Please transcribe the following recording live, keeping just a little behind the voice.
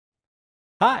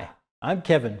Hi, I'm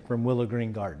Kevin from Willow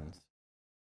Green Gardens.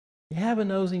 You have a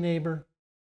nosy neighbor,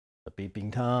 a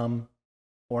peeping Tom,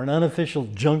 or an unofficial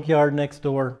junkyard next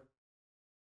door?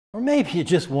 Or maybe you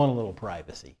just want a little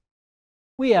privacy.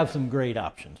 We have some great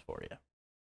options for you.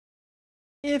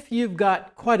 If you've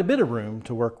got quite a bit of room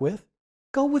to work with,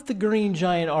 go with the green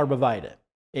giant arborvitae.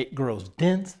 It grows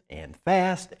dense and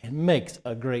fast and makes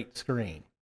a great screen.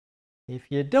 If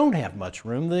you don't have much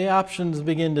room, the options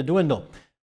begin to dwindle.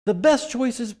 The best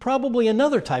choice is probably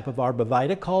another type of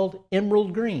arborvitae called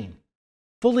emerald green.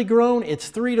 Fully grown, it's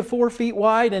 3 to 4 feet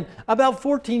wide and about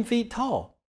 14 feet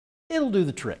tall. It'll do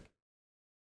the trick.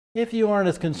 If you aren't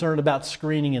as concerned about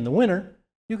screening in the winter,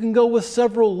 you can go with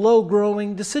several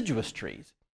low-growing deciduous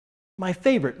trees. My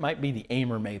favorite might be the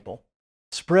Amur maple.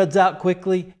 Spreads out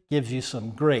quickly, gives you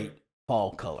some great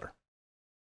fall color.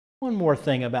 One more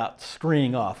thing about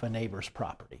screening off a neighbor's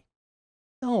property.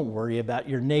 Don't worry about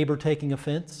your neighbor taking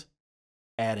offense.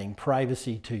 Adding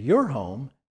privacy to your home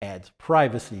adds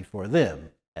privacy for them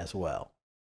as well.